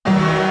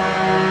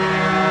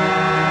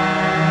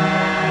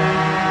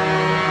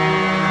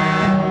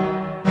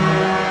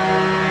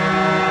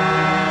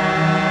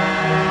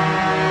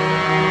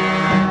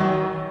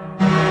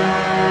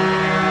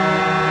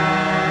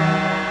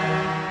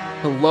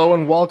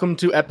welcome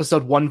to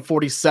episode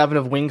 147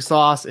 of Wing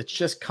Sauce. It's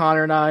just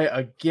Connor and I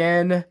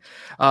again.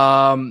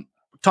 Talk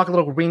a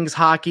little Wings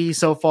hockey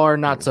so far,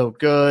 not so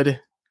good.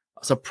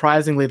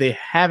 Surprisingly, they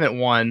haven't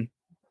won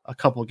a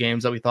couple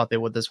games that we thought they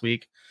would this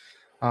week.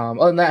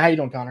 Other than that, how you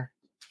doing, Connor?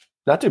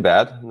 Not too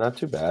bad.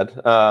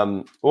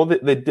 Well,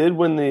 they did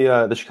win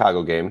the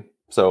Chicago game,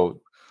 so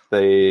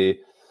the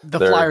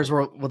Flyers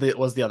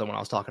was the other one I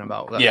was talking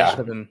about.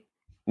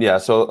 Yeah.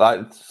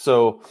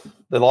 So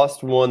they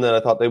lost one that I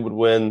thought they would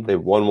win. They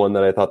won one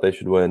that I thought they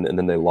should win, and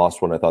then they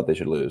lost one I thought they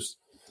should lose.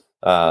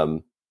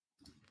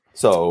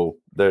 So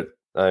they're.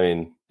 I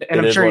mean, and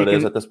I'm sure what it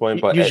is at this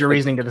point. But use your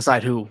reasoning to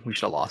decide who we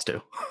should have lost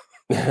to.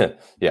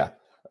 Yeah,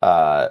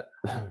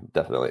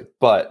 definitely.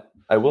 But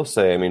I will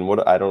say, I mean,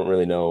 I don't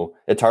really know.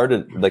 It's hard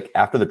to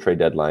after the trade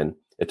deadline.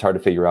 It's hard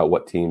to figure out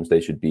what teams they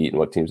should beat and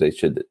what teams they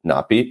should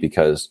not beat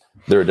because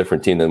they're a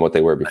different team than what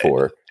they were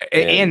before.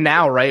 And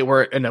now, right,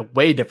 we're in a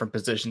way different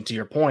position. To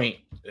your point,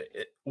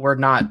 we're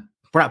not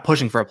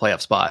pushing for a playoff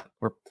spot.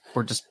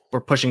 We're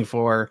pushing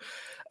for.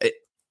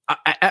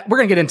 We're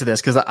gonna get into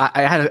this because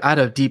I had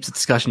a deep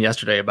discussion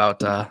yesterday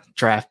about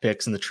draft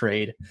picks and the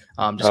trade.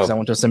 Just because I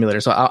went to a simulator,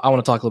 so I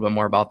want to talk a little bit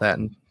more about that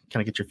and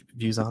kind of get your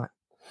views on it.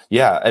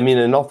 Yeah, I mean,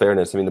 in all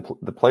fairness, I mean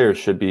the players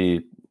should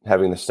be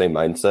having the same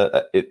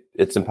mindset.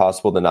 It's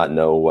impossible to not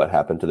know what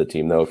happened to the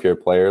team, though, if you're a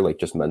player,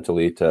 just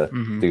mentally to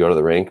go to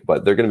the rink.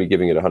 But they're going to be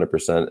giving it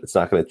 100%. It's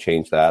not going to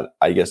change that.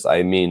 I guess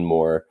I mean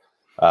more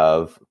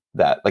of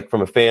that,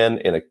 from a fan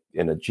in a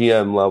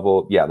GM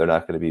level. Yeah, they're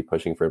not going to be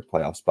pushing for a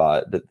playoff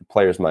spot. The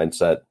players'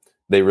 mindset,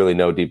 they really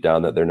know deep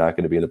down that they're not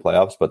going to be in the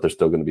playoffs, but they're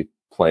still going to be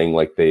playing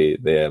like they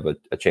have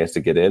a chance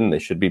to get in. And they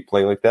should be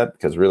playing like that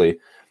because really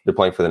they're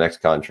playing for the next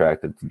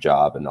contract, the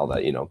job, and all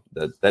that.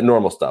 That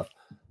normal stuff.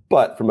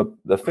 But from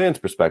the fans'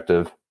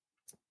 perspective,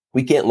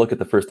 we can't look at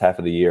the first half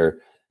of the year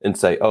and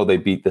say, "Oh, they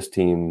beat this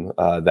team,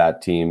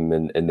 that team,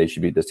 and they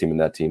should beat this team and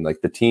that team."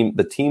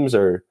 The teams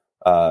are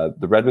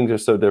the Red Wings are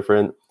so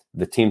different.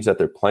 The teams that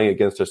they're playing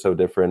against are so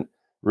different.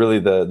 Really,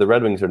 the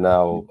Red Wings are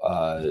now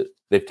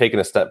they've taken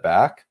a step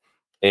back,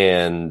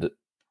 and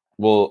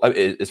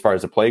as far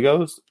as the play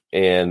goes,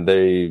 and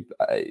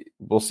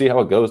we'll see how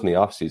it goes in the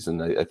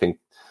offseason.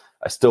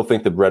 I still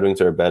think the Red Wings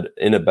are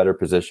in a better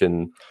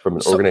position from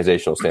an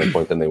organizational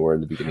standpoint than they were in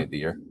the beginning of the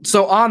year.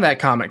 So on that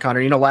comment,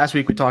 Connor, last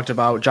week we talked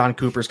about John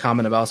Cooper's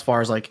comment about as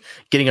far as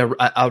getting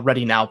a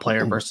ready now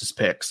player versus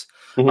picks.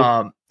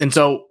 Mm-hmm. And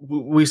so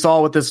we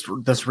saw with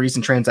this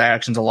recent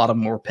transactions, a lot of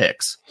more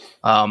picks.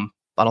 I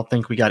don't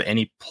think we got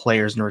any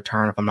players in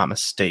return, if I'm not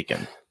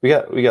mistaken. We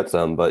got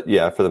some, but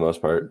yeah, for the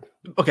most part.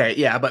 Okay,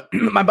 yeah, but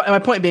my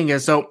point being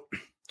is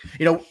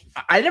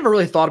I never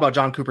really thought about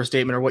John Cooper's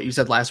statement or what you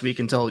said last week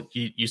until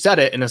you said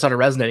it, and it started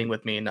resonating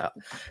with me. And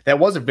that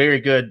was a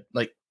very good,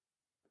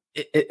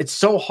 it's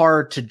so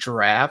hard to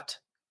draft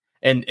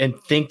and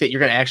think that you're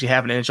going to actually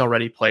have an NHL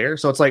ready player.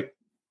 So it's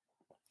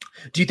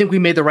do you think we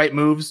made the right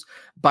moves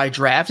by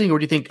drafting, or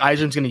do you think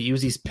Yzerman's going to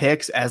use these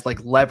picks as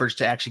leverage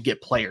to actually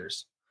get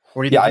players?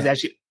 Or do you think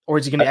is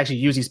he going to actually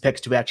use these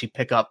picks to actually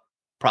pick up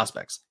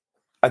prospects?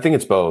 I think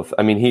it's both.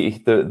 I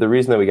mean, the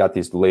reason that we got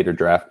these later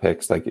draft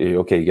picks,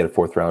 you get a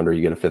 4th rounder,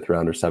 you get a 5th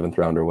rounder, 7th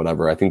rounder,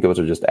 whatever. I think those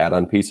are just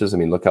add-on pieces. I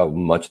mean, look how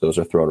much those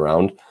are thrown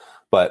around.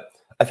 But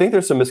I think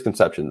there's some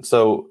misconceptions.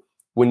 So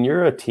when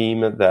you're a team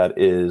that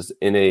is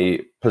in a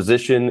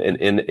position and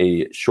in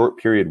a short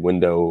period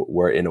window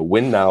where in a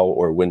win now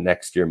or win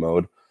next year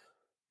mode,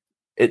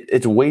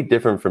 it's way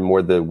different from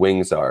where the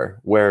Wings are,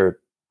 where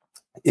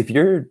if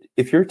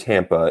you're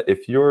Tampa,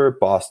 if you're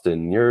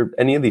Boston, you're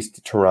any of these,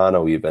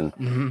 Toronto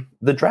even,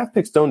 the draft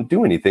picks don't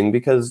do anything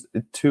because,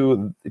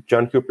 to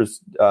John Cooper's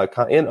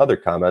and other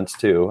comments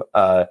too,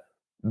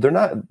 they're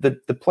not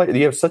the player.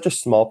 You have such a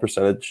small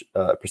percent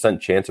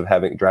chance of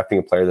drafting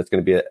a player that's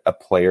going to be a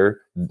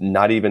player,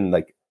 not even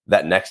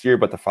that next year,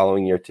 but the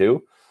following year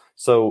too.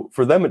 So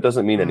for them, it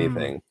doesn't mean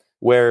anything.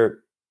 Where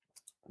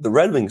the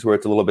Red Wings, where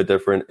it's a little bit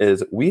different,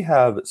 is we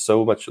have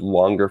so much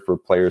longer for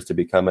players to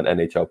become an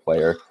NHL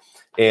player.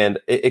 And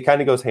it kind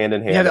of goes hand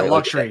in hand. You have that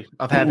luxury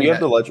of having you have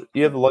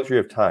the luxury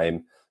of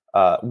time.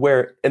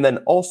 And then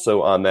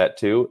also on that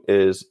too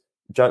is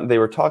John. They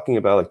were talking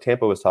about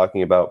Tampa was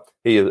talking about,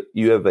 hey,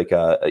 you have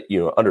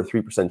under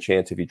 3%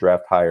 chance if you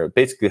draft higher,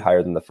 basically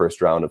higher than the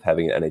first round of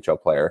having an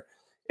NHL player.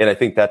 And I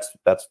think that's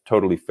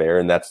totally fair,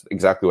 and that's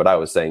exactly what I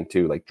was saying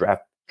too.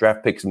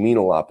 Draft picks mean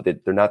a lot,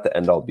 but they're not the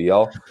end all be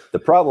all. The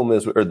problem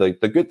is, or the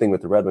good thing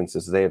with the Red Wings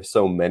is they have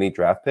so many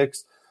draft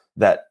picks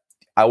that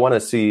I want to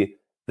see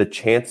the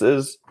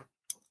chances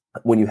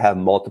when you have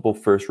multiple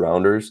first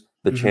rounders,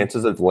 the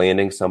chances of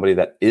landing somebody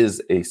that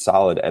is a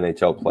solid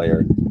NHL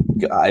player,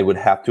 I would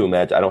have to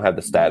imagine, I don't have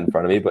the stat in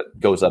front of me, but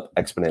goes up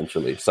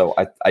exponentially. So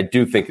I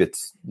do think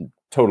it's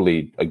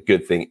totally a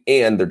good thing.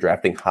 And they're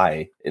drafting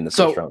high in the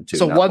first round too.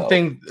 So one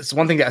thing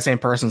that same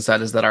person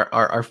said is that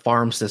our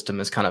farm system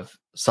is kind of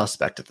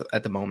suspect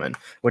at the moment,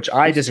 which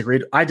I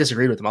disagreed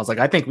with them. I was like,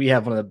 I think we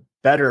have one of the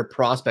better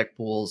prospect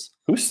pools.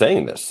 Who's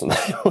saying this?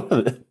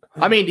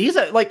 I mean,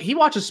 he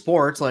watches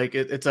sports. Like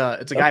it's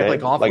a guy I play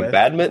golf like with.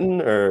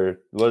 Badminton or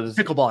was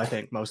pickleball, I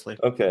think mostly.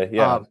 Okay,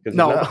 yeah, because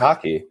no not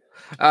hockey.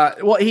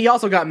 Well, he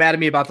also got mad at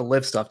me about the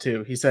live stuff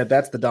too. He said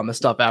that's the dumbest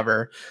stuff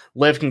ever.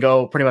 Live can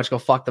pretty much go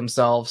fuck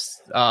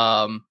themselves.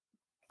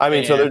 I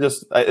mean, so they're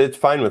just, it's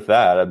fine with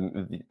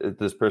that.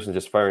 This person's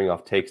just firing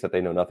off takes that they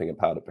know nothing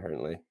about,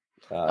 apparently,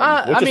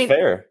 which is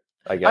fair,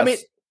 I guess. I mean,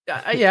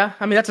 yeah,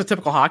 I mean, that's a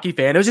typical hockey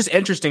fan. It was just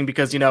interesting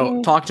because,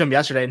 talking to him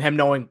yesterday and him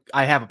knowing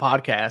I have a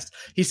podcast,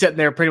 he's sitting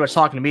there pretty much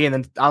talking to me. And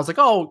then I was like,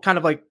 oh, kind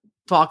of like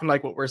talking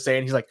like what we're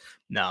saying. He's like,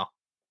 no.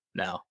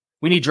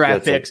 We need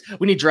draft picks.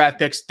 We need draft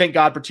picks. Thank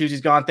God Bertuzzi's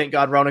gone. Thank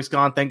God Roenick's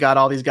gone. Thank God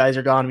all these guys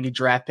are gone. We need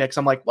draft picks.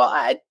 I'm like, well,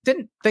 I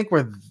don't think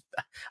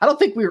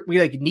we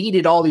like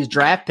needed all these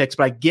draft picks,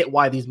 but I get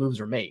why these moves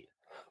were made.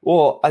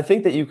 Well, I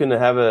think that you can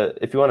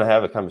if you want to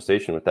have a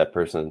conversation with that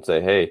person and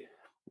say, hey,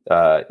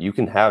 you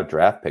can have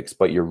draft picks,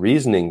 but your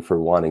reasoning for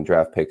wanting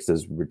draft picks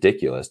is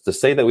ridiculous. To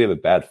say that we have a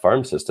bad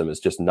farm system is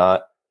just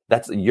not.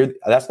 That's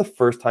the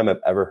first time I've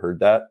ever heard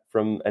that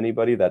from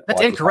anybody.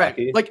 That's incorrect.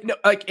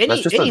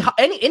 Hockey.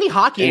 Any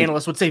hockey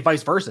analyst would say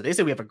vice versa. They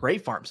say we have a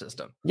great farm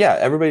system. Yeah,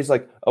 everybody's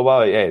like, oh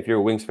wow, yeah. If you're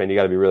a Wings fan, you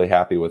got to be really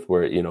happy with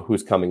where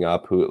who's coming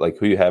up, who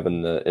you have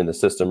in the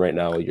system right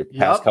now. Your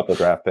past couple of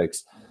draft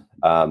picks.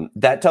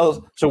 That tells.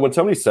 So when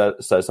somebody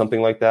says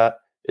something like that,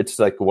 it's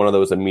like one of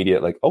those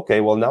immediate, like, okay,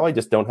 well, now I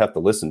just don't have to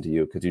listen to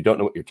you because you don't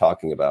know what you're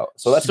talking about.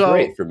 So that's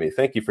great for me.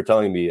 Thank you for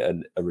telling me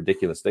a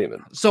ridiculous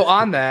statement. So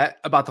on that,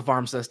 about the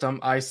farm system,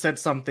 I said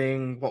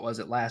something, what was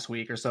it, last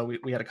week or so?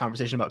 We had a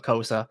conversation about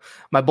Kosa.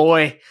 My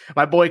boy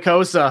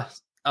Kosa.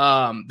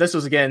 This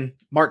was, again,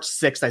 March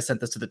 6th. I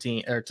sent this to the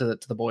team, or to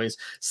the boys.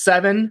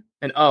 7-0,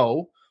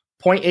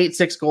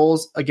 0.86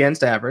 goals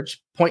against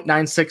average,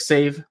 0.96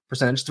 save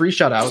percentage, 3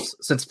 shutouts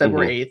since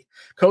February 8th.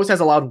 Kosa has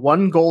allowed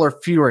 1 goal or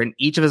fewer in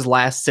each of his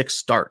last 6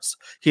 starts.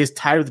 He is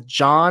tied with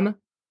John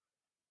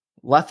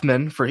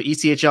Lethman for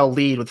ECHL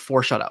lead with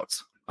 4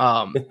 shutouts.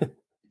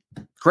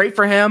 Great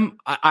for him.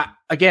 I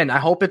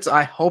hope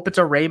it's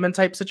a Raymond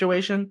type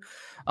situation.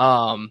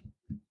 Honestly,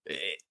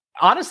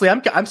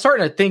 I'm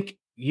starting to think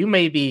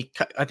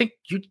I think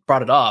you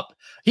brought it up.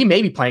 He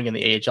may be playing in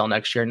the AHL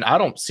next year, and I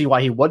don't see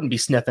why he wouldn't be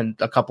sniffing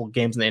a couple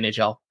games in the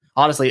NHL.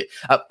 Honestly,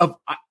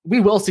 we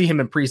will see him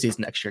in preseason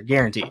next year,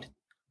 guaranteed.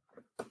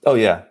 Oh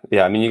yeah.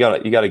 I mean, you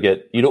gotta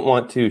get. You don't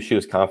want to shoot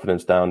his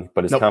confidence down,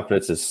 but his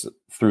confidence is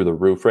through the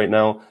roof right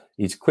now.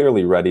 He's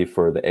clearly ready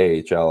for the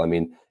AHL. I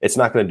mean, it's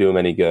not going to do him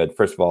any good.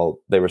 First of all,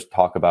 there was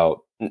talk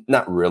about,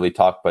 not really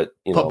talk, but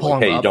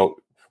hey, you don't.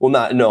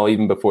 Well,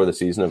 even before the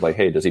season of like,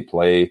 hey, does he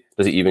play?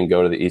 Does he even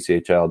go to the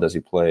ECHL? Does he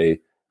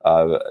play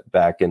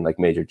back in like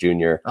Major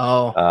Junior?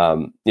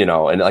 And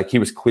like he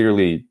was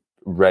clearly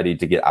ready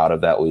to get out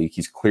of that league.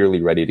 He's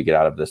clearly ready to get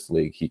out of this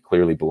league. He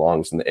clearly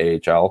belongs in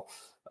the AHL.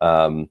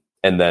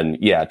 And then,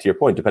 to your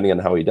point, depending on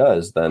how he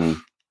does,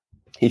 then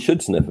he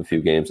should sniff a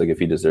few games, like if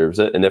he deserves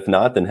it. And if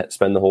not, then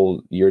spend the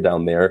whole year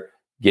down there,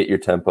 get your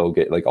tempo,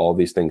 get like all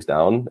these things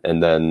down,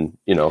 and then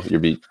you'll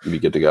be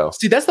good to go.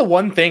 See, that's the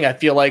one thing I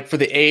feel like for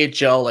the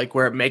AHL, like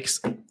where it makes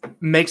a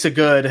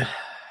good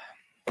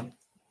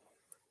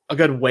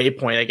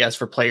waypoint, I guess,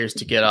 for players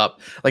to get up.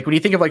 Like when you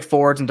think of like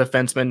forwards and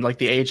defensemen, like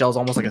the AHL is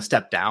almost like a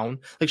step down.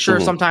 Like sure,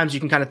 sometimes you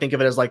can kind of think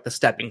of it as like the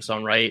stepping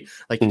stone, right?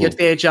 Like you get to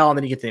the AHL and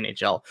then you get to the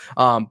NHL.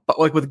 But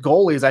like with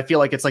goalies, I feel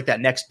like it's like that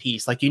next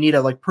piece. Like you need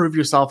to like prove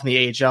yourself in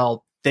the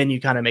AHL, then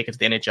you kind of make it to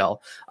the NHL.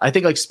 I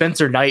think like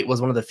Spencer Knight was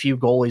one of the few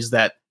goalies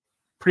that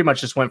pretty much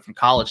just went from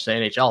college to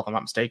NHL, if I'm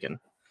not mistaken.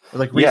 Or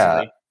like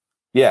recently.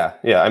 Yeah.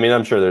 I mean,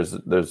 I'm sure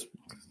there's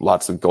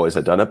lots of goalies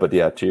have done it, but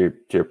to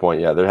your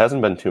point, there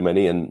hasn't been too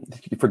many. And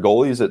for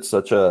goalies, it's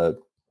such a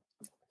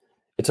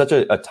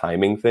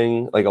timing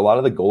thing. Like a lot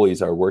of the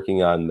goalies are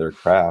working on their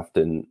craft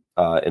and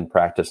in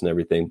practice and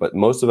everything, but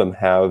most of them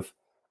have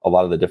a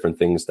lot of the different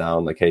things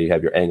down. Like, hey, you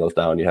have your angles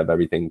down, you have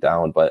everything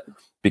down, but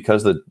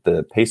because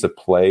the pace of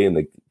play and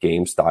the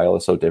game style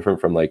is so different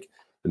from like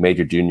the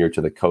Major Junior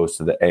to the Coast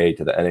to the A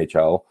to the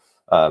NHL.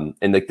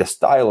 And like the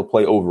style of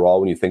play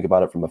overall, when you think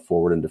about it from a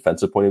forward and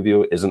defensive point of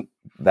view, isn't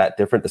that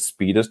different. The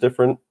speed is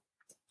different,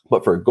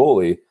 but for a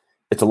goalie,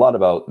 it's a lot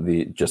about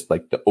the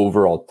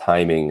overall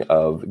timing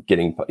of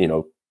getting,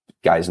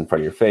 guys in front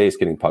of your face,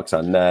 getting pucks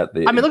on net.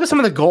 Look at some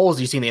of the goals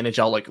you see in the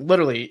NHL, like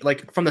literally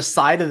like from the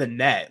side of the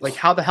net. Like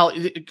how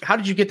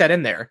did you get that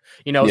in there?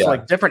 So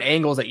like different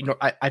angles that,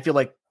 I feel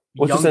like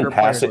younger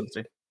players wouldn't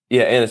see.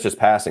 Yeah, and it's just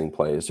passing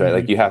plays, right?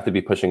 Like you have to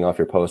be pushing off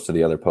your post to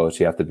the other post.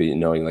 You have to be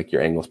knowing like your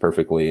angles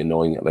perfectly and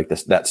knowing like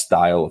that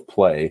style of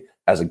play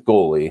as a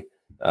goalie.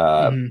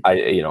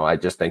 I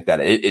just think that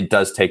it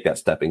does take that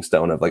stepping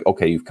stone of like,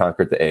 okay, you've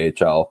conquered the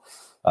AHL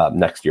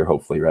next year,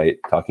 hopefully, right?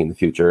 Talking in the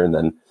future,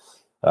 and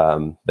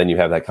then you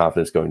have that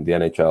confidence going to the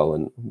NHL,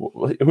 and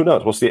who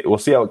knows? We'll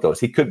see how it goes.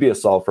 He could be a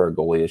solve for our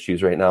goalie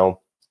issues right now,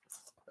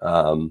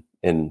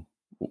 and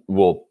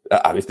we'll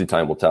obviously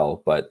time will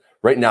tell, but.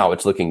 Right now,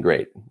 it's looking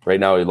great. Right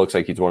now, it looks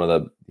like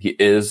he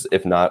is,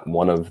 if not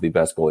one of the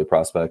best goalie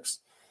prospects.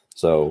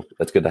 So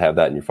that's good to have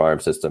that in your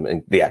farm system.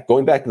 And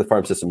going back to the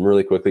farm system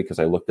really quickly, because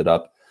I looked it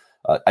up.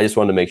 I just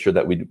wanted to make sure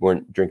that we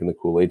weren't drinking the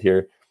Kool-Aid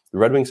here. The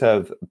Red Wings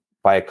have,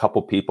 by a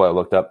couple people I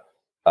looked up,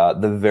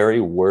 the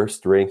very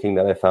worst ranking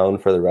that I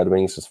found for the Red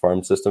Wings'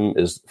 farm system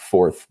is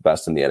 4th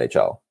best in the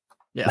NHL.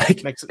 Yeah,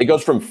 like, it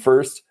goes from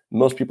first.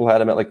 Most people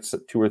had him at like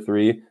 2 or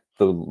 3.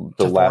 The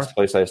last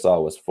place I saw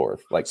was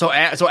 4th. Like so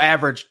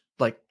average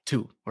like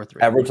 2 or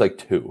 3. Average like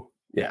 2.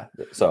 Yeah.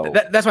 So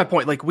that's my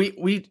point. Like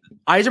we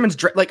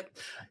Yzerman's like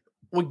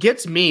what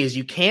gets me is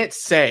you can't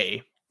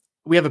say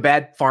we have a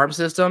bad farm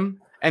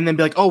system and then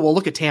be like, oh well,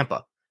 look at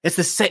Tampa. It's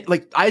the same.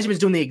 Like Yzerman's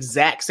doing the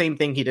exact same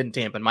thing he did in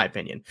Tampa, in my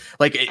opinion.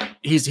 Like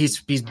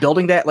he's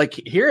building that. Like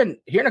here in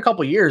a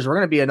couple of years, we're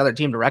going to be another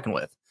team to reckon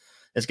with.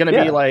 It's going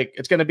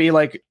to be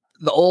like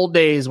the old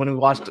days when we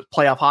watched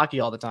playoff hockey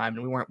all the time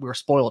and we were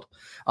spoiled.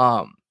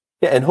 Yeah,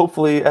 and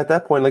hopefully at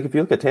that point, like if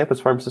you look at Tampa's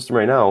farm system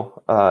right now,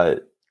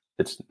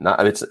 it's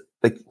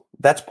like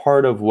that's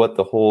part of what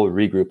the whole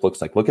regroup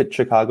looks like. Look at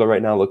Chicago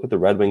right now. Look at the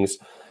Red Wings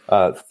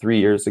 3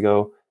 years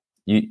ago.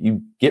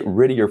 You get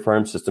rid of your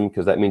farm system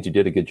because that means you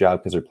did a good job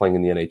because they're playing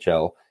in the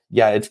NHL.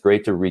 Yeah, it's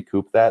great to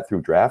recoup that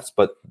through drafts,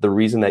 but the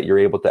reason that you're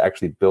able to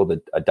actually build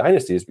a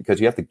dynasty is because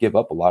you have to give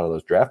up a lot of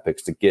those draft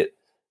picks to get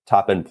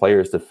top-end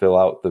players to fill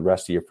out the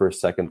rest of your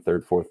first, second,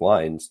 third, fourth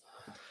lines.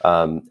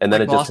 And then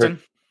like it just hurt.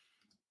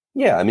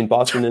 Yeah, I mean,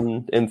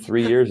 Boston in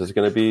 3 years is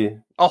going to be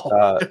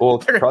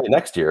probably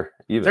next year.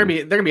 Even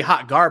they're gonna be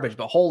hot garbage,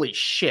 but holy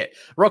shit!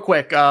 Real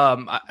quick,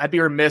 I'd be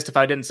remiss if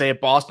I didn't say it.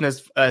 Boston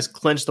has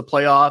clinched the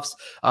playoffs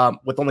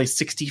with only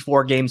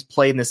 64 games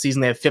played in the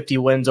season. They have 50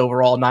 wins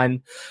overall,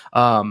 9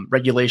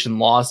 regulation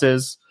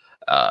losses,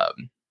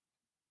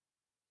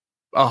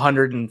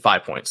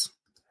 105 points.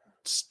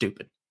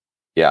 Stupid.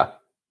 Yeah.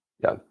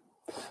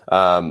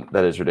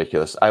 That is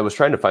ridiculous. I was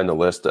trying to find the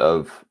list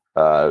of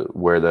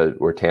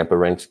where Tampa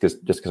ranks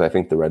because I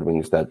think the Red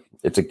Wings that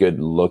it's a good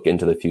look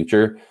into the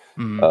future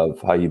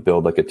of how you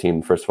build like a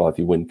team. First of all, if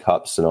you win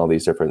cups and all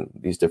these different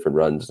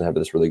runs and have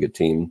this really good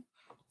team,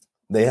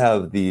 they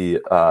have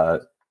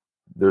they're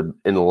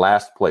in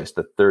last place,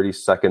 the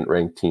 32nd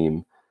ranked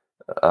team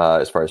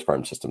as far as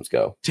farm systems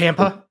go.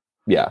 Tampa,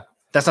 yeah,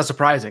 that's not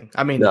surprising.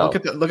 I mean, look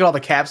at all the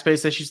cap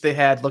space issues they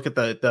had. Look at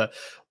the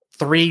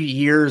 3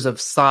 years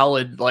of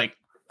solid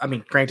I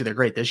mean, granted they're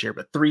great this year,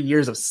 but 3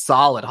 years of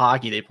solid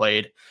hockey they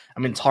played. I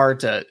mean, it's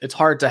hard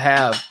to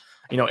have,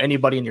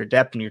 anybody in your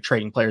depth and you're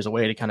trading players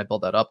away to kind of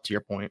build that up, to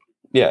your point.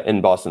 Yeah.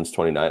 And Boston's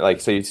 29. Like,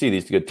 so you see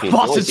these good teams.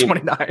 Boston's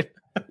 29.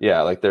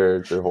 Yeah. Like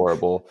they're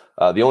horrible.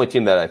 The only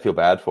team that I feel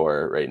bad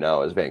for right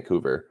now is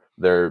Vancouver.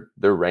 They're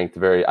ranked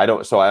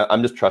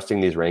I'm just trusting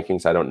these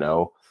rankings. I don't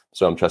know.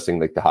 So I'm trusting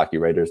like the hockey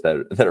writers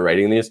that are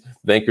writing these.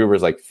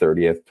 Vancouver's like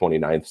 30th,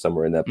 29th,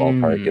 somewhere in that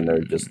ballpark. And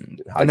they're just,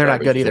 and they're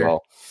not good either.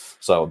 Well.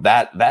 So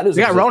that is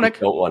they got Roenick.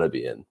 Don't want to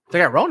be in. They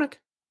got Roenick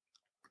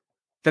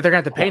that they're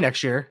going to have to pay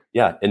next year.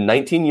 Yeah, in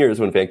 19 years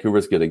when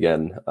Vancouver's good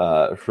again,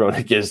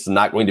 Roenick is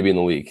not going to be in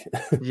the league.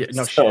 Yeah,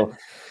 no so shit.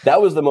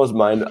 That was the most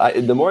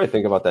the more I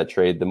think about that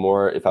trade, the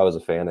more if I was a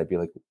fan, I'd be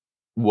like,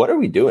 "What are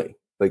we doing?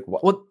 Like,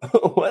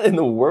 what in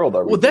the world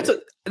are we?" Well,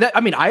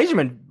 I mean,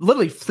 Yzerman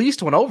literally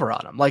fleeced one over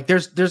on him. Like,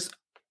 there's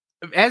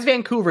as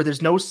Vancouver,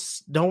 there's no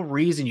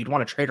reason you'd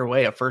want to trade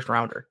away a first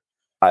rounder.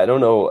 I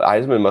don't know.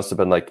 Yzerman must have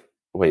been like,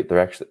 wait, they're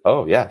actually,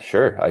 oh yeah,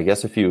 sure. I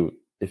guess if you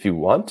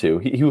want to,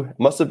 he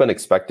must have been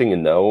expecting to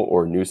know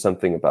or knew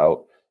something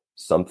about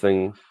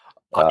something.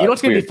 You know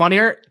what's going to be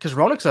funnier? Because is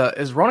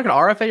Roenick an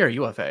RFA or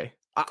UFA?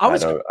 I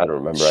don't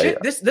remember.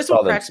 This is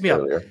what cracks me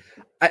up.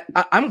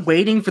 I'm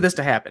waiting for this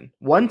to happen.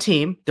 One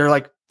team, they're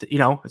like,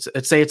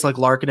 let's say it's like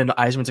Larkin and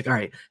Yzerman's like, all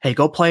right, hey,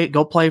 go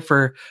play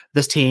for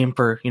this team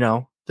for,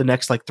 the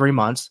next like 3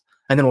 months.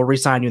 And then we'll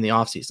re-sign you in the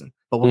offseason.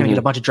 But we're going to get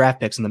a bunch of draft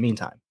picks in the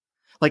meantime.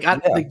 Like,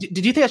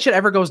 did you think that shit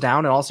ever goes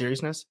down in all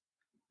seriousness?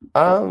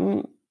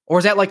 Or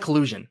is that like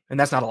collusion and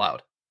that's not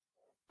allowed?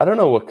 I don't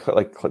know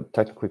what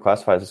technically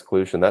classifies as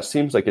collusion. That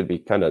seems like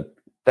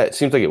that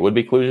seems like it would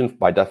be collusion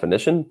by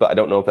definition, but I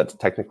don't know if that's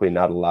technically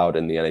not allowed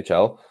in the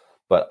NHL.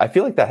 But I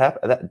feel like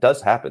that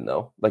does happen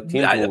though. Like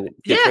teams will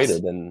get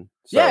traded and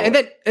and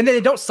then they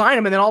don't sign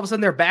them, and then all of a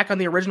sudden they're back on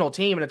the original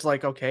team, and it's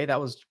like, okay,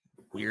 that was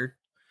weird.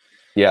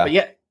 Yeah, but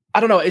yeah, I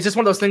don't know. It's just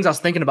one of those things I was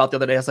thinking about the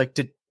other day. I was like,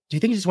 do you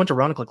think he just went to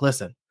Roenick like,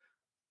 listen,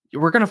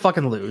 we're gonna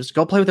fucking lose.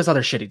 Go play with this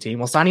other shitty team.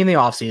 We'll sign you in the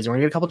offseason. We're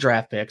gonna get a couple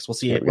draft picks. We'll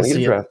see it. We'll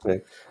see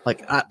it.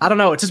 Like I don't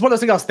know. It's just one of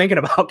those things I was thinking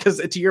about because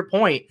to your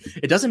point,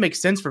 it doesn't make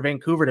sense for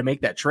Vancouver to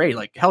make that trade.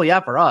 Like hell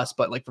yeah for us,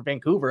 but like for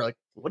Vancouver, like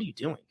what are you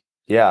doing?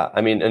 Yeah,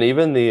 I mean, and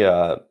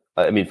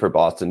even for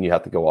Boston, you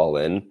have to go all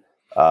in.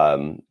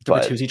 The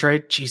Bertuzzi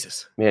trade,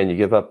 Jesus, man, you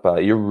give up.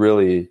 You're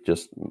really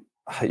just.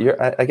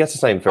 I guess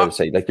it's not even fair to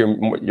say. Like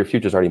your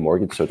future's already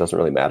mortgaged, so it doesn't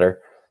really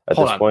matter at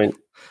this point.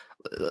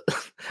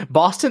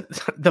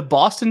 The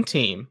Boston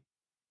team.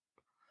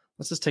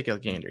 Let's just take a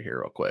gander here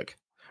real quick.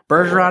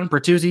 Bergeron,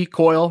 Bertuzzi,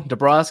 Coyle,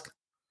 DeBrusk.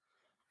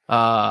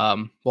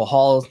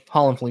 Hall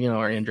and Foligno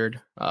are injured.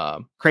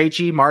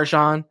 Krejci,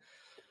 Marchand.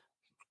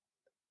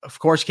 Of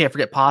course, you can't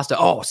forget Pasta.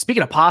 Oh,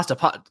 speaking of Pasta,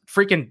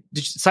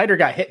 Cider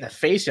got hit in the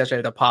face yesterday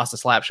with a Pasta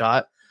slap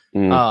shot.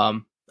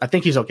 I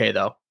think he's okay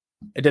though.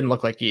 it didn't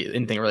look like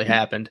anything really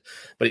happened,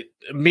 but he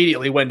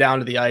immediately went down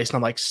to the ice, and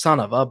I'm like, son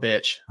of a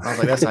bitch. I was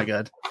like, that's not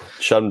good.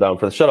 Shut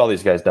all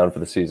these guys down for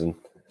the season.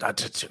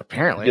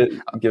 Apparently.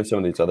 Give some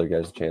of these other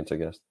guys a chance, I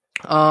guess.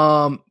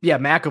 Yeah,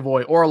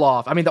 McAvoy,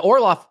 Orlov. I mean, the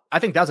Orlov, I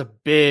think that was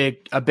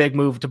a big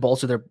move to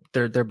bolster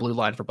their blue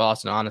line for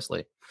Boston,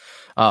 honestly.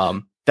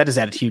 That has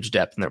added huge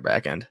depth in their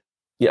back end.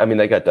 Yeah, I mean,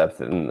 they got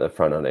depth in the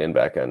front end and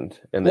back end.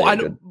 And well, I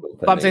know,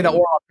 but I'm saying that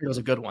Orlov was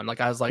a good one.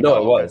 Like, I was like, no,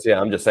 it was. Yeah,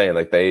 I'm just saying,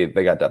 like, they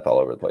got depth all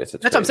over the place.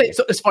 That's crazy. What I'm saying.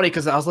 So it's funny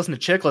because I was listening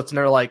to Chicklets, and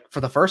they're like,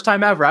 for the first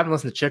time ever, I haven't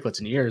listened to Chicklets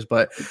in years,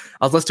 but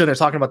I was listening to them, they're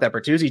talking about that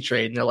Bertuzzi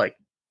trade, and they're like,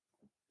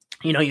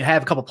 you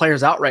have a couple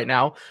players out right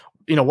now.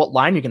 What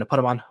line you're going to put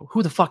them on?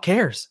 Who the fuck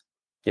cares?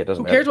 Yeah, it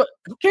doesn't matter.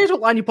 Who cares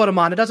what line you put them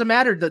on? It doesn't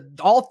matter.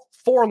 All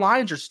 4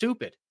 lines are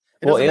stupid.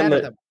 It doesn't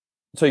matter.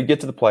 So you get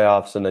to the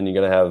playoffs, and then you're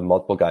going to have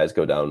multiple guys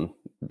go down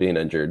being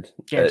injured.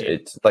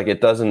 It's like it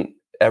doesn't.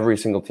 Every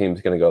single team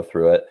is going to go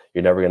through it.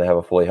 You're never going to have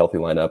a fully healthy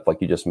lineup, like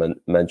you just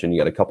mentioned.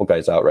 You got a couple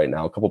guys out right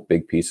now, a couple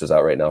big pieces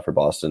out right now for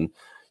Boston.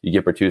 You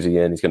get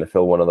Bertuzzi in; he's going to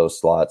fill one of those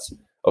slots.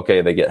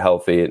 Okay, they get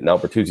healthy. Now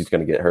Bertuzzi's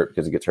going to get hurt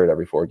because he gets hurt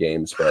every 4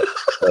 games. But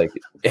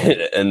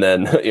and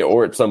then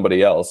or it's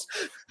somebody else.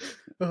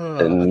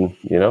 And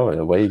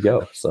away you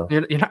go. So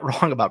you're not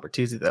wrong about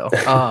Bertuzzi though.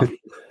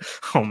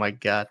 Oh my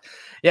god,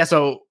 yeah.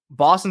 So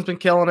Boston's been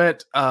killing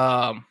it.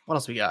 What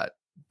else we got?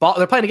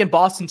 They're playing against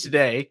Boston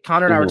today.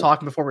 Connor and I were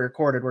talking before we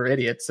recorded. We're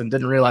idiots and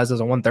didn't realize it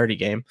was a 1:30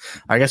 game.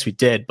 I guess we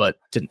did, but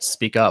didn't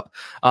speak up.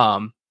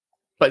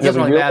 But it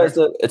doesn't really matter.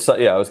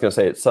 I was going to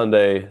say it's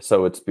Sunday,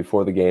 so it's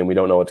before the game. We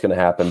don't know what's going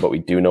to happen, but we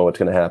do know what's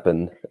going to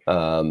happen.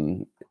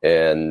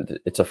 And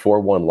it's a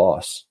 4-1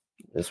 loss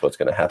is what's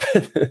going to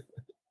happen.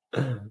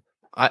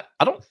 I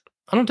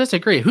don't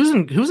disagree. Who's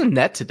in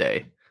net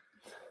today?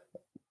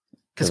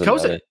 Because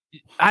Kosa,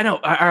 I know,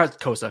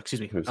 Kosa,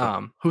 excuse me,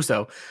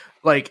 Husso.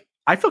 Like,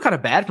 I feel kind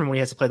of bad for him when he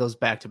has to play those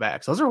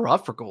back-to-backs. Those are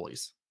rough for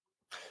goalies.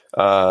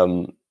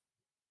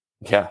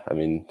 Yeah, I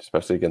mean,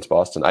 especially against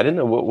Boston. I didn't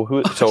know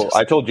who. So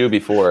I told you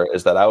before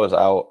is that I was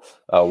out.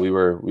 We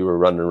were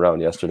running around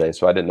yesterday,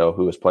 so I didn't know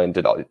who was playing.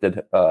 Did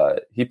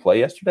he play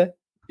yesterday?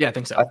 Yeah, I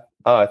think so.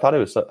 I thought it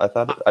was.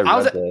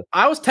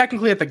 I was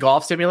technically at the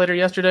golf simulator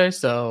yesterday,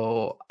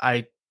 so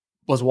I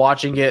was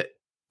watching it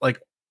like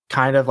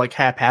kind of like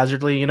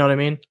haphazardly. You know what I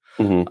mean?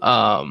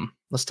 Mm-hmm.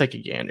 Let's take a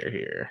gander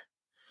here.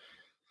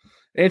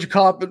 Andrew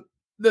Kopp,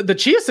 the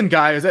Chiasson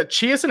guy, is that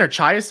Chiasson or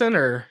Chiasson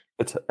or?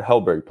 It's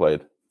Hellberg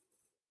played.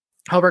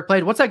 Hellberg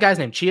played. What's that guy's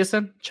name?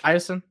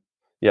 Chiasson?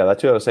 Yeah,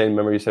 that's who I was saying.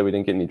 Remember, you said we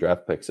didn't get any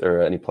draft picks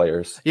or any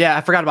players. Yeah,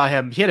 I forgot about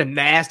him. He had a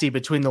nasty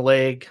between the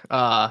leg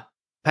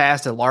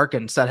pass to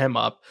Larkin, set him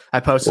up.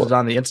 I posted it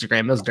on the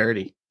Instagram. It was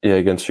dirty. Yeah,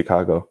 against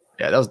Chicago.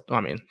 Yeah, that was. I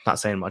mean, not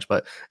saying much,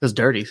 but it was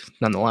dirty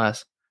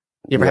nonetheless.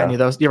 You ever had any of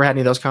those? You ever had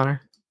any of those,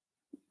 Connor?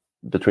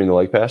 Between the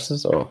leg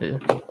passes? Oh, yeah.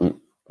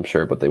 I'm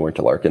sure, but they weren't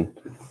to Larkin.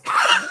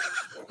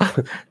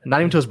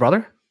 Not even to his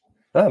brother?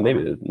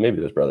 Maybe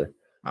to his brother.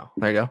 Oh,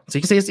 there you go. So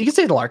you can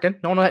say to Larkin.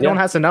 No one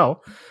has to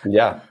know.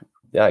 Yeah,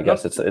 I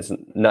guess it's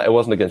not. It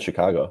wasn't against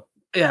Chicago.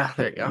 Yeah,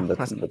 there you go.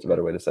 That's a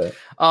better way to say it.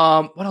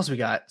 What else we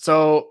got?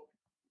 So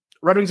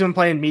Red Wings have been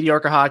playing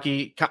mediocre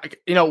hockey.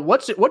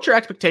 What's your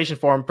expectation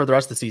for him for the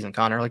rest of the season,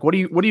 Connor? Like, what do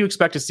you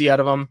expect to see out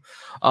of him?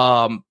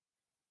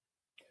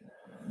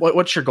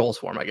 What's your goals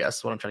for him? I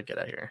guess what I'm trying to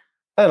get at here.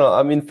 I don't know.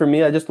 I mean, for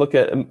me, I just look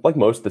at like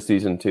most of the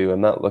season too. I'm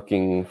not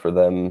looking for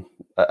them.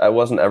 I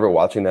wasn't ever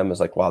watching them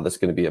as like, wow, this is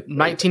going to be a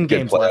 19 good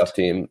games playoff left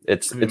team.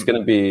 It's going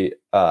to be.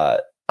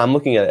 I'm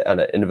looking at it on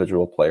an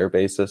individual player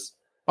basis.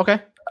 Okay.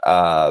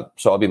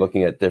 So I'll be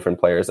looking at different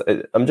players.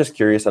 I'm just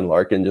curious on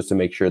Larkin just to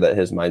make sure that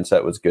his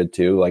mindset was good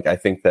too. Like, I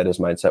think that his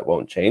mindset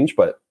won't change,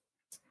 but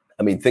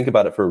I mean, think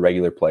about it for a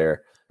regular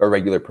player or a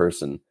regular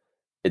person.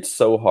 It's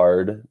so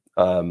hard,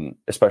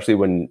 especially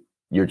when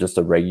you're just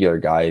a regular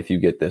guy. If you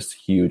get this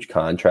huge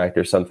contract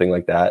or something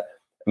like that,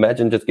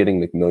 imagine just getting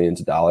like millions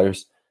of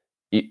dollars.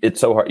 It's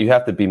so hard. You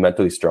have to be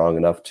mentally strong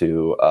enough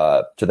to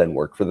then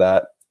work for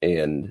that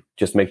and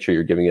just make sure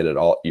you're giving it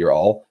your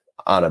all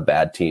on a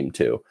bad team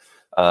too.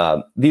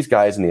 These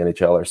guys in the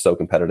NHL are so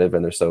competitive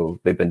and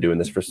they've been doing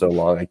this for so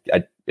long.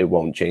 It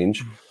won't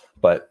change,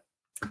 but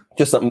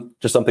just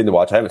something to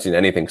watch. I haven't seen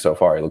anything so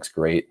far. It looks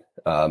great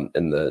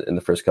in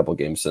the first couple of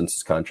games since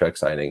his contract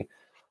signing.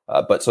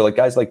 But so like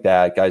guys like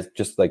that, guys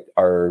just like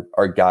are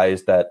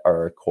guys that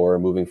are core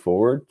moving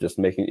forward.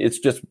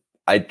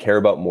 I care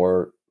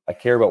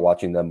about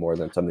watching them more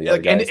than some of the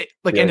other guys.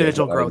 Like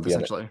individual growth,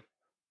 essentially.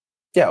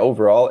 Yeah,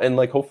 overall, and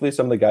like hopefully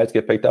some of the guys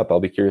get picked up. I'll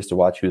be curious to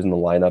watch who's in the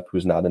lineup,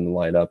 who's not in the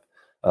lineup,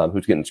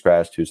 who's getting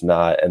scratched, who's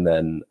not, and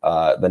then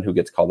who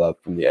gets called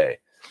up from the A.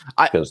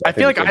 I feel like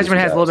Yzerman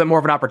has a little bit more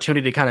of an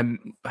opportunity to kind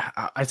of,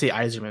 I say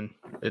Yzerman,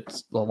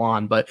 it's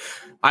Lalonde, but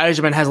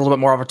Yzerman has a little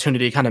bit more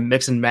opportunity to kind of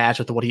mix and match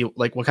with what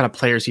kind of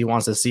players he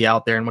wants to see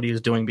out there and what he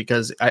was doing,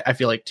 because I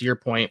feel like, to your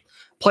point,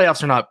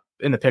 playoffs are not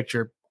in the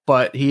picture,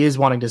 but he is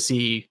wanting to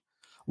see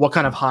what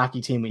kind of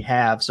hockey team we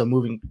have. So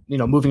moving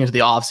into the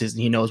offseason,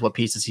 he knows what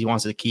pieces he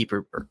wants to keep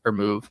or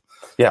move.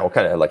 Yeah, what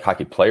kind of like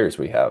hockey players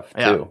we have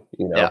too.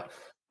 Yeah.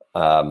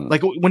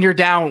 Like when you're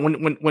down,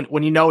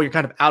 when you know you're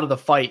kind of out of the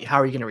fight, how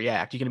are you going to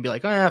react? You're going to be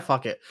like, oh, yeah,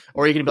 fuck it.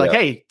 Or you're going to be like,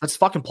 hey, let's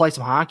fucking play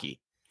some hockey.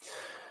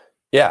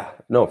 Yeah,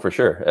 no, for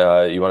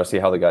sure. You want to see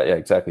how the guy, yeah,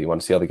 exactly. You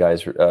want to see how the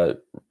guys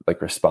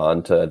like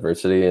respond to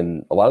adversity.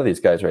 And a lot of these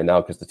guys right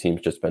now, because the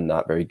team's just been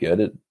not very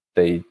good,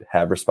 they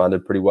have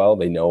responded pretty well.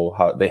 They know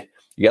how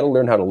you got to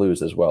learn how to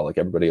lose as well. Like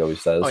everybody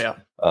always says. Oh, yeah.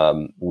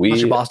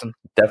 We Boston.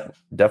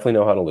 Definitely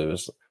know how to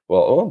lose.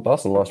 Well,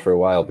 Boston lost for a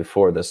while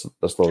before this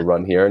little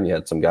run here, and you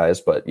had some guys,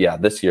 but yeah,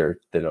 this year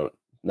they don't,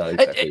 not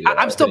exactly.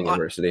 I'm still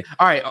adversity.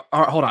 All right,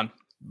 hold on.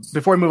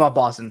 Before we move on,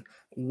 Boston,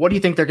 what do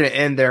you think they're going to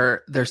end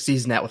their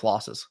season at with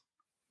losses?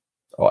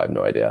 Oh, I have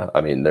no idea. I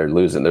mean, they're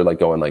losing. They're like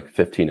going like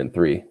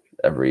 15-3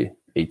 every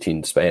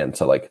 18 span.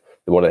 So like,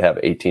 what do they have?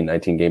 18,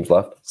 19 games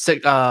left?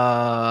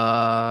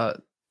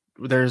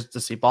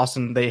 Let's see,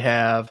 Boston, they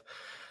have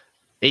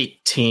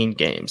 18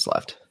 games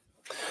left.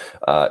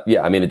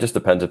 Yeah, I mean, it just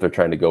depends if they're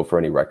trying to go for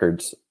any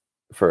records.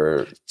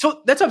 So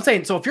that's what I'm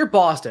saying. So if you're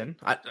Boston,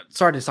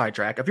 sorry to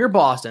sidetrack. If you're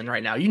Boston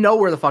right now, you know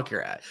where the fuck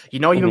you're at. You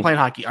know you've been playing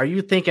hockey. Are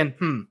you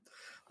thinking,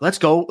 let's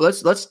go,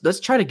 let's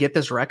try to get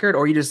this record?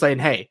 Or are you just saying,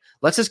 hey,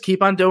 let's just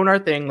keep on doing our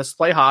thing. Let's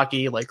play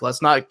hockey. Like,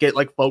 let's not get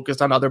like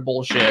focused on other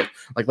bullshit.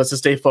 Like, let's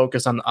just stay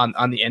focused on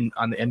the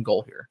end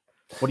goal here.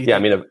 What do you think? I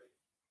mean,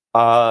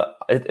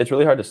 it's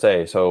really hard to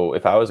say. So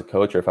if I was a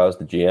coach or if I was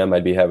the GM,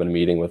 I'd be having a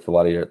meeting with a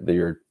lot of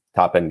your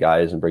top end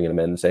guys and bringing them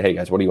in and say, hey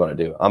guys, what do you want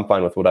to do? I'm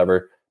fine with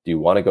whatever. Do you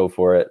want to go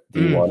for it?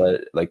 Do you want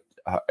to, like,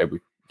 are we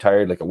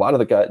tired? Like, a lot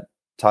of the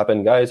top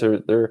end guys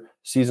they're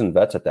seasoned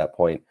vets at that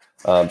point.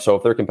 So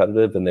if they're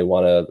competitive and they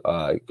want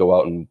to go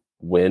out and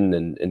win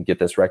and get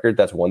this record,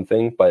 that's one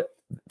thing. But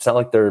it's not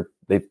like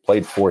they've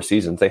played 4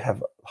 seasons. They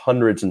have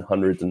hundreds and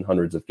hundreds and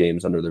hundreds of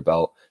games under their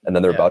belt, and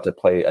then they're about to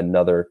play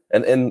another.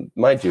 And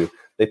mind you,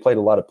 they played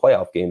a lot of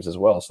playoff games as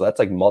well. So that's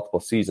like multiple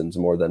seasons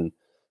more than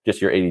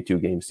just your 82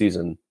 game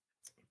season.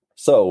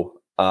 So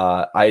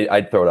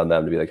I'd throw it on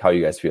them to be like, how are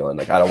you guys feeling?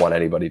 Like, I don't want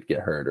anybody to get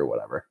hurt or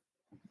whatever.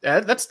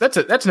 That's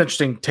an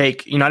interesting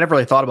take. I never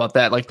really thought about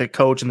that. Like the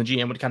coach and the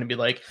GM would kind of be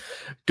like,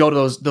 go to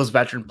those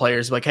veteran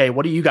players, like, hey,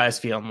 what are you guys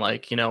feeling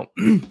like? Yeah.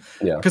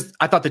 Because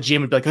I thought the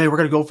GM would be like, hey, we're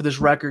gonna go for this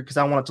record because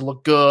I want it to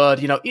look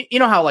good. You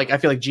know how like I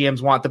feel like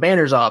GMs want the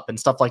banners up and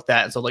stuff like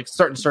that. And so like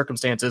certain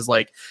circumstances,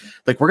 like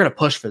we're gonna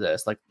push for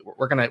this. Like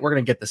we're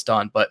gonna get this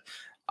done. But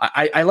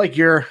I like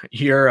your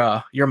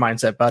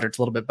mindset better. It's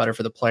a little bit better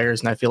for the players,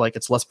 and I feel like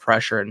it's less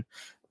pressure and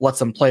lets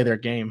them play their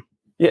game.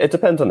 Yeah, it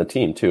depends on the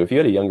team too. If you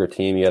had a younger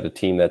team, you had a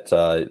team that's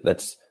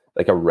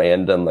like a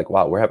random, like,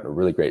 wow, we're having a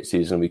really great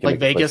season. We can like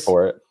make Vegas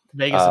for it.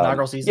 Vegas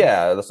inaugural season.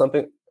 Yeah, that's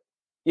something.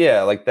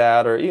 Yeah, like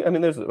that. Or I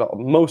mean, there's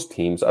most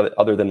teams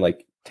other than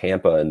like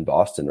Tampa and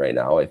Boston right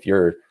now. If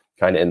you're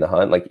kind of in the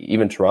hunt, like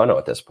even Toronto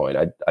at this point,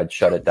 I'd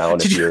shut it down.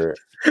 Did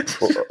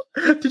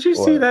you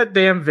see that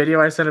damn video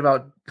I sent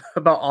about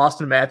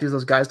Austin Matthews?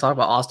 Those guys talk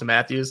about Austin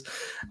Matthews,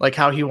 like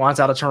how he wants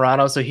out of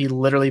Toronto, so he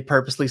literally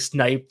purposely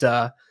sniped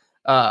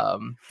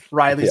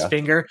Riley's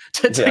finger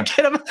to get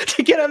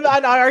him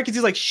on IR because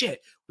he's like,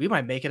 shit, we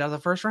might make it out of the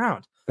first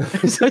round.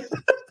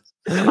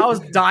 I was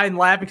dying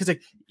laughing because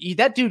like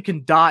that dude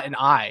can dot an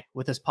I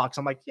with his pucks.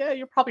 I'm like, yeah,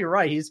 you're probably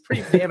right. He's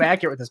pretty damn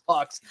accurate with his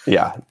pucks.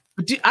 Yeah.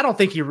 But dude, I don't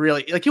think he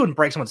really he wouldn't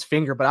break someone's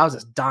finger, but I was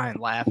just dying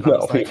laughing.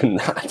 No, even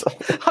not.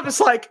 I'm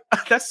just like,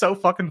 that's so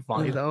fucking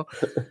funny though.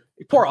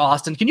 Poor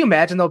Austin. Can you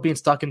imagine though being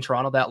stuck in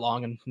Toronto that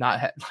long and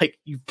not like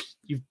you've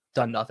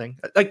done nothing?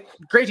 Like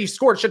great, you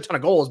scored a shit ton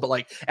of goals, but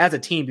like as a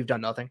team, you've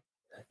done nothing.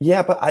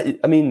 Yeah, but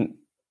I mean,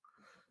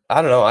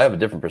 I don't know. I have a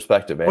different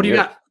perspective, man. What do you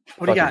got?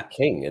 What do you got?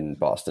 King in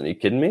Boston. Are you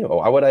kidding me?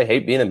 Why would I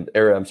hate being in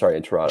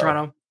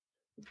Toronto?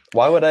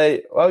 Why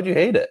would you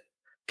hate it?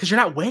 Because you're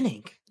not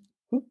winning.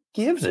 Who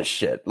gives a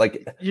shit?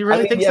 Like, you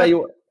really think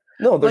so?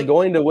 No, they're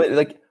going to win.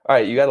 Like, all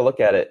right, you got to look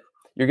at it.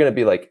 You're going to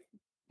be like,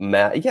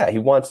 Matt, yeah, he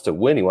wants to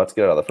win. He wants to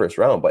get out of the first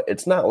round, but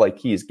it's not like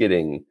he's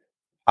getting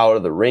out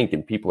of the rink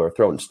and people are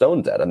throwing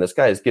stones at him. This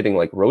guy is getting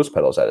like rose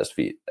petals at his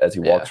feet as he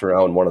walks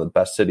around one of the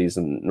best cities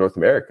in North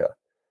America.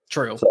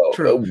 True.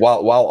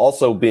 While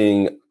also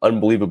being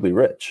unbelievably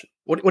rich.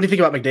 What do you think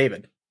about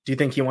McDavid? Do you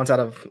think he wants out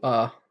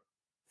of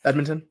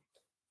Edmonton?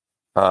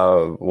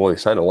 Well, he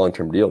signed a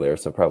long-term deal there,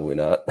 so probably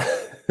not.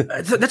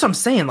 That's what I'm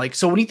saying. Like,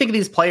 so when you think of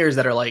these players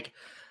that are like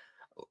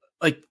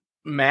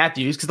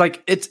Matthews, because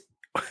like it's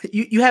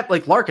you have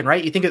like Larkin,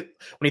 right? When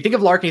you think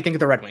of Larkin, you think of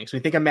the Red Wings. When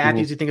you think of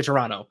Matthews, you think of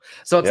Toronto.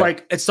 So it's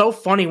like it's so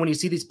funny when you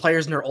see these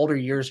players in their older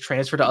years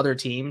transfer to other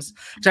teams.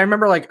 Because I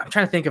remember like I'm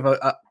trying to think of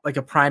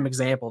a prime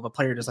example of a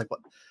player just like what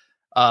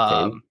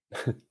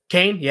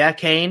Kane. Yeah,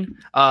 Kane.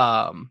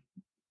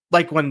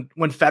 Like when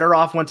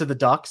Fedorov went to the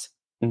Ducks,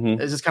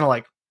 it's just kind of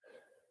like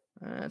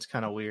it's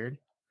kind of weird.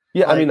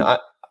 Yeah, like, I mean, I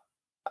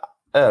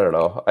don't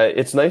know.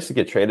 It's nice to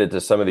get traded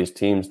to some of these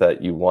teams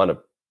that you want to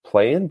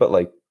play in, but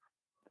like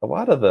a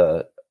lot of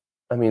the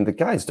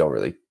guys don't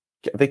really,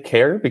 they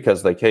care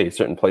because like, hey,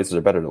 certain places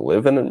are better to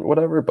live in and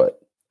whatever. But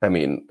I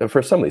mean,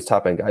 for some of these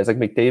top end guys like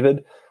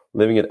McDavid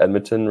living in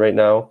Edmonton right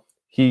now,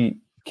 he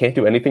can't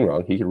do anything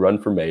wrong. He could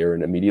run for mayor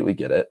and immediately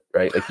get it,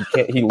 right?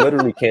 Like he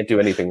literally can't do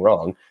anything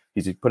wrong.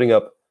 He's putting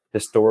up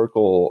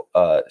historical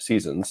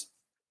seasons,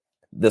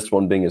 this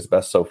one being his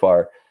best so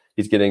far,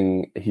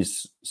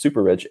 he's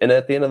super rich. And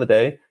at the end of the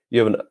day, you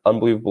have an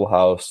unbelievable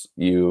house.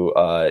 You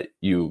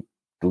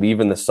leave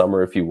in the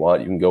summer if you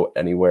want. You can go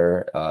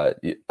anywhere.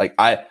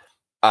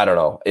 I don't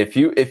know. If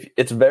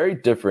it's very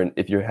different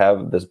if you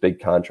have this big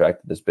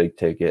contract, this big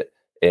ticket,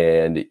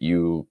 and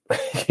you're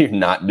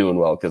not doing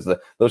well, because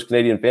those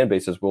Canadian fan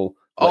bases will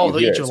they'll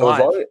eat you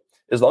alive.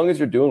 As long as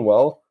you're doing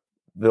well,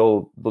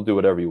 they'll do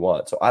whatever you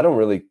want. So I don't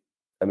really.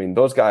 I mean,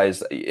 those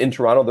guys in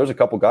Toronto, there's a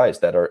couple guys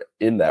that are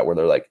in that where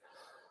they're like,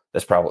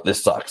 this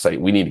sucks. Like,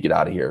 we need to get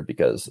out of here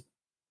because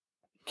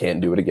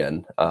can't do it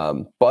again.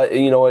 But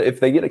if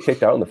they get it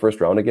kicked out in the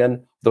first round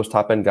again, those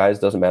top end guys,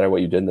 doesn't matter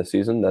what you did in the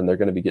season, then they're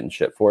going to be getting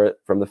shit for it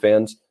from the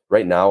fans.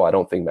 Right now, I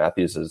don't think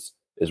Matthews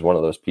is one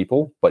of those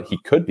people, but he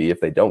could be if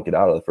they don't get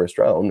out of the first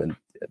round. And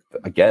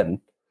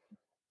again,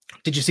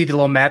 did you see the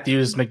little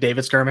Matthews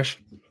McDavid skirmish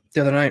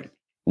the other night?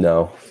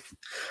 No,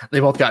 they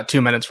both got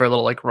 2 minutes for a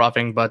little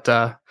roughing, but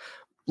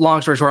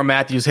long story short,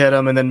 Matthews hit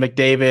him, and then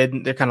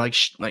McDavid, they're kind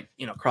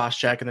of cross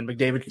check, and then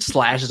McDavid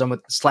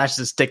slashes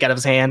his stick out of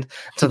his hand,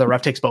 so the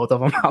ref takes both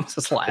of them. I'm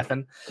just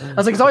laughing. I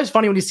was like, it's always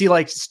funny when you see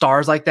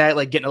stars like that,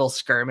 getting a little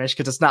skirmish,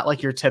 because it's not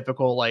like your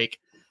typical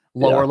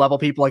lower level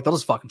people. They'll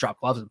just fucking drop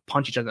gloves and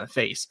punch each other in the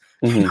face.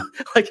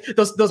 Mm-hmm.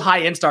 those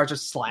high end stars are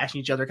slashing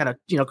each other, kind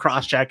of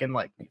cross check and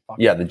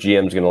yeah, the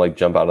GM's gonna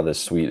jump out of this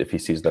suite if he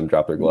sees them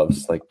drop their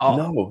gloves.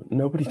 No,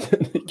 nobody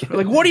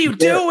did. What are you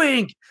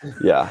doing?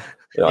 Yeah.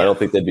 I don't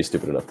think they'd be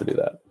stupid enough to do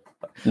that.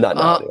 Not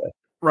now, anyway.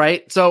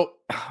 Right. So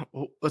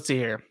let's see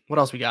here. What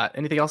else we got?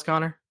 Anything else,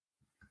 Connor?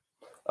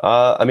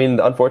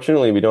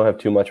 Unfortunately, we don't have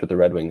too much with the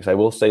Red Wings. I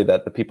will say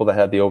that the people that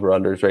have the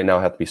over-unders right now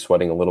have to be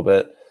sweating a little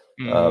bit.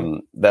 Mm-hmm.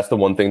 That's the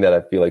one thing that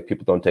I feel like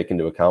people don't take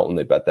into account when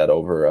they bet that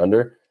over or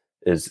under,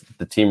 is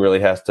the team really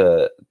has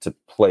to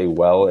play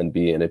well and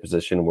be in a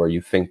position where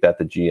you think that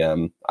the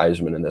GM,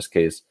 Yzerman in this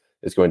case,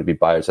 is going to be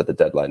buyers at the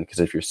deadline. Because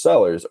if you're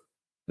sellers,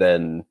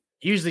 then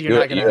usually you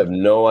have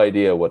no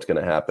idea what's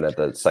going to happen at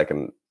the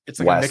second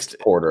last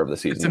quarter of the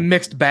season. It's a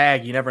mixed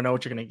bag. You never know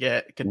what you're going to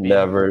get. It could be.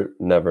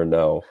 Never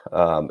know.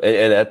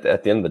 And at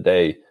the end of the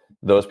day,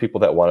 those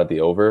people that wanted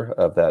the over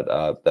of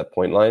that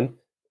point line,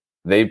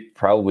 they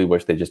probably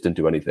wish they just didn't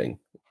do anything.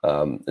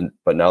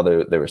 But now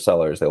they were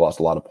sellers. They lost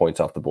a lot of points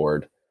off the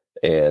board.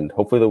 And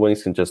hopefully the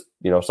Wings can just,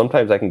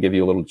 sometimes I can give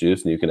you a little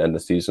juice and you can end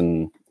the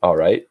season all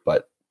right.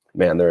 But,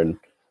 man, they're in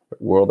a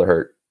world of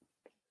hurt.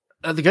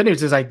 The good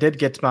news is I did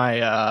get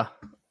my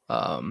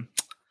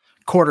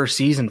quarter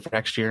season for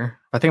next year.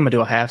 I think I'm gonna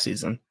do a half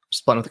season,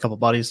 splitting with a couple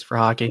buddies for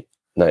hockey.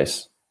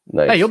 Nice.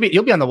 Hey, you'll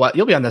be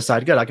on this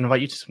side. Good. I can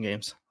invite you to some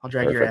games. I'll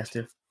drag your ass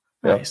to.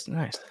 Nice.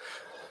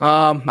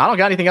 I don't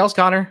got anything else,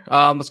 Connor.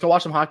 Let's go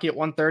watch some hockey at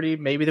 1:30.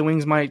 Maybe the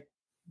Wings might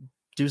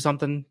do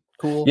something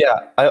cool.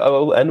 Yeah, I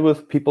will end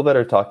with people that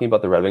are talking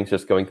about the Red Wings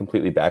just going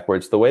completely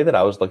backwards. The way that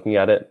I was looking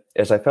at it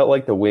is I felt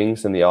like the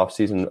Wings in the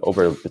offseason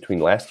between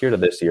last year to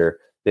this year,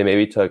 they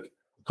maybe took,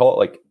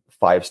 call it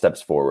 5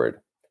 steps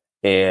forward.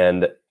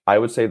 And I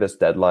would say this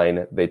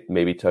deadline, they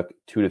maybe took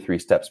 2 to 3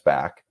 steps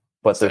back,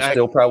 but they're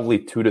still probably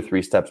 2 to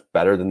 3 steps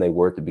better than they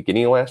were at the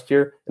beginning of last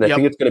year. And I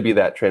think it's going to be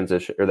that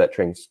transition or that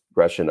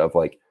transgression of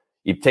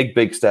you take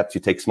big steps,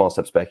 you take small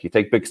steps back, you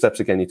take big steps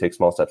again, you take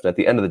small steps. And at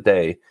the end of the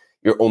day,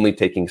 you're only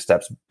taking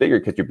steps bigger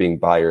because you're being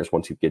buyers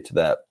once you get to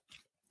that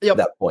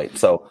point.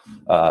 So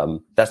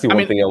that's the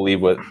one thing I'll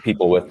leave with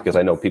people with, because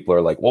I know people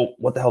are like, well,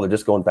 what the hell? They're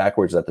just going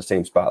backwards at the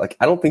same spot.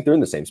 I don't think they're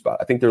in the same spot.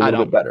 I think they're a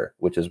little bit better,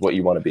 which is what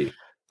you want to be.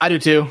 I do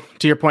too,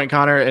 to your point,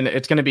 Connor, and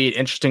it's going to be an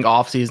interesting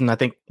offseason. I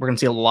think we're going to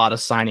see a lot of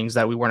signings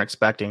that we weren't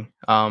expecting.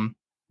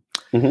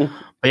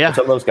 But yeah, and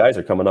some of those guys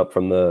are coming up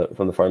from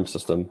the farm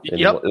system.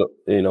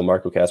 And,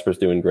 Marco Kasper's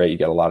doing great. You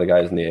got a lot of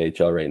guys in the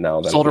AHL right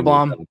now.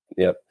 Soderblom.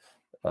 Yep.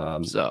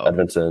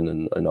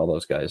 Edvinson and all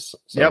those guys.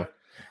 So. Yep.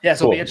 Yeah,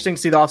 so it'll be interesting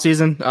to see the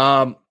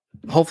offseason.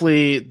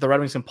 Hopefully the Red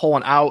Wings can pull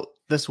one out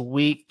this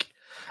week.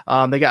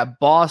 They got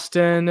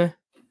Boston.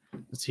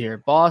 Let's see here.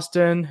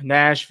 Boston,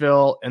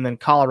 Nashville, and then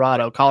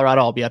Colorado.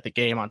 Colorado will be at the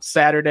game on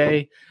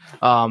Saturday.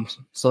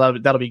 So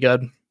that'll be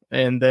good.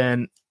 And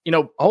then,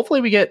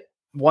 hopefully we get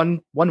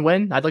one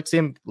win. I'd like to see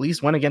him at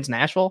least win against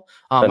Nashville.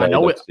 I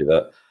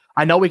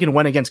know we can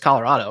win against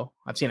Colorado.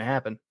 I've seen it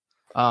happen.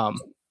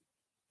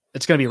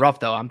 It's going to be rough,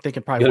 though. I'm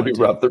thinking probably going to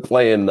be rough. They're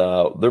playing.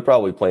 They're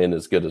probably playing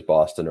as good as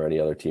Boston or any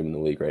other team in the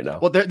league right now.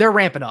 Well, they're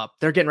ramping up.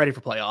 They're getting ready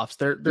for playoffs.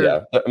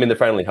 They're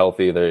finally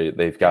healthy.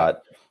 They've got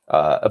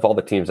of all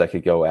the teams that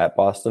could go at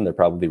Boston, they're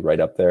probably right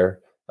up there.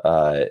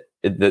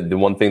 The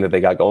one thing that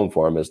they got going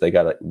for them is they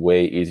got a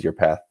way easier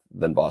path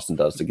than Boston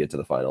does to get to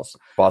the finals.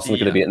 Boston's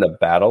going to be in a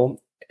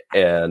battle,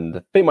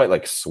 and they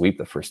might sweep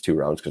the first 2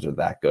 rounds because they're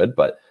that good.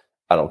 But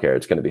I don't care.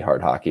 It's going to be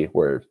hard hockey.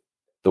 Where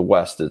the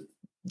West is,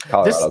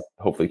 Colorado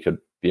hopefully could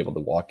be able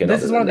to walk in.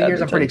 This is one of the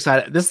years I'm pretty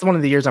excited. This is one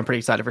of the years I'm pretty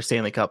excited for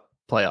Stanley Cup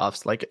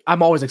playoffs.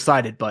 I'm always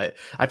excited, but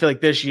I feel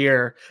like this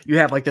year you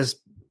have this,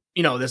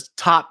 this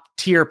top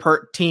tier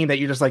team that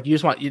you're just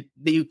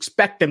you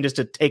expect them just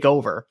to take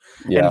over.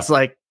 Yeah. And it's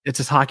it's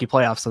just hockey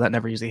playoffs, so that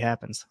never usually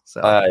happens.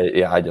 So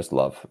I just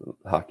love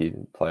hockey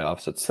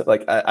playoffs. It's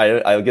like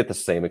I get the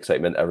same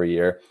excitement every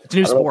year. It's a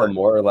new sport,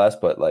 more or less,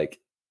 but like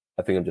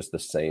I think I'm just the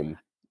same.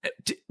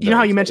 You know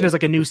how you mentioned it's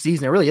like a new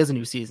season. It really is a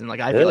new season. Like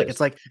I feel like it's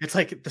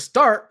like the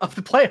start of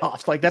the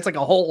playoffs. Like that's like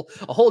a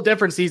whole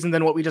different season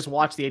than what we just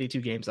watched the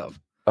 82 games of.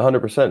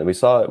 100%.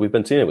 And we've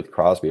been seeing it with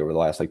Crosby over the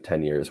last like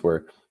 10 years,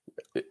 where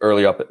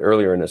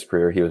earlier in his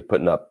career he was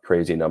putting up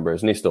crazy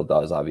numbers, and he still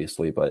does,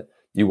 obviously. But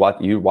you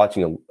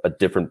watching a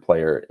different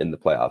player in the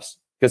playoffs,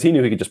 because he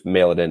knew he could just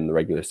mail it in the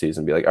regular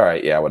season, and be like, all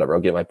right, yeah, whatever,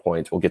 I'll get my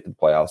points. We'll get to the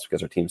playoffs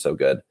because our team's so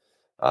good.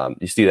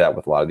 You see that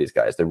with a lot of these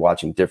guys. They're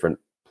watching different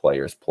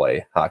players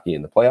play hockey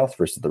in the playoffs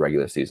versus the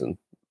regular season.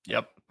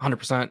 Yep,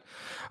 100%.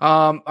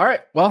 All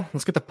right, well,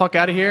 let's get the puck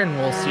out of here, and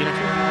we'll see you next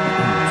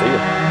week.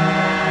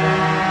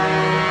 See you.